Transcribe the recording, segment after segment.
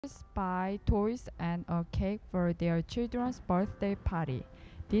buy toys and a cake for their children's birthday party.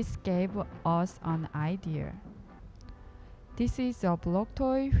 This gave us an idea. This is a block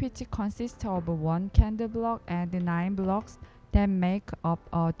toy which consists of one candle block and 9 blocks that make up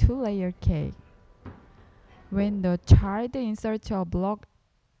a 2-layer cake. When the child inserts a block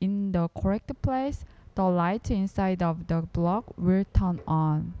in the correct place, the light inside of the block will turn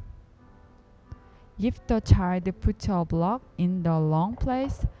on. If the child puts a block in the wrong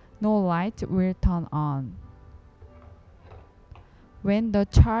place, no light will turn on. When the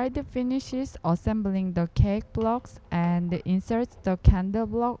child finishes assembling the cake blocks and inserts the candle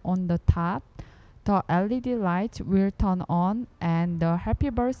block on the top, the LED light will turn on and the happy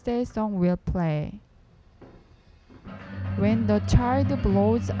birthday song will play. When the child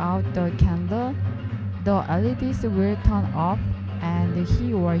blows out the candle, the LEDs will turn off and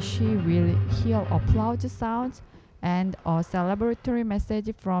he or she will hear applause sounds and a celebratory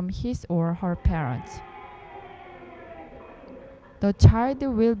message from his or her parents. The child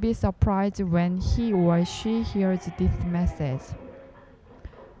will be surprised when he or she hears this message.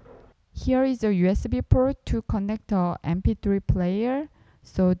 Here is a USB port to connect a MP3 player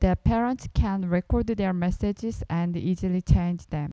so that parents can record their messages and easily change them.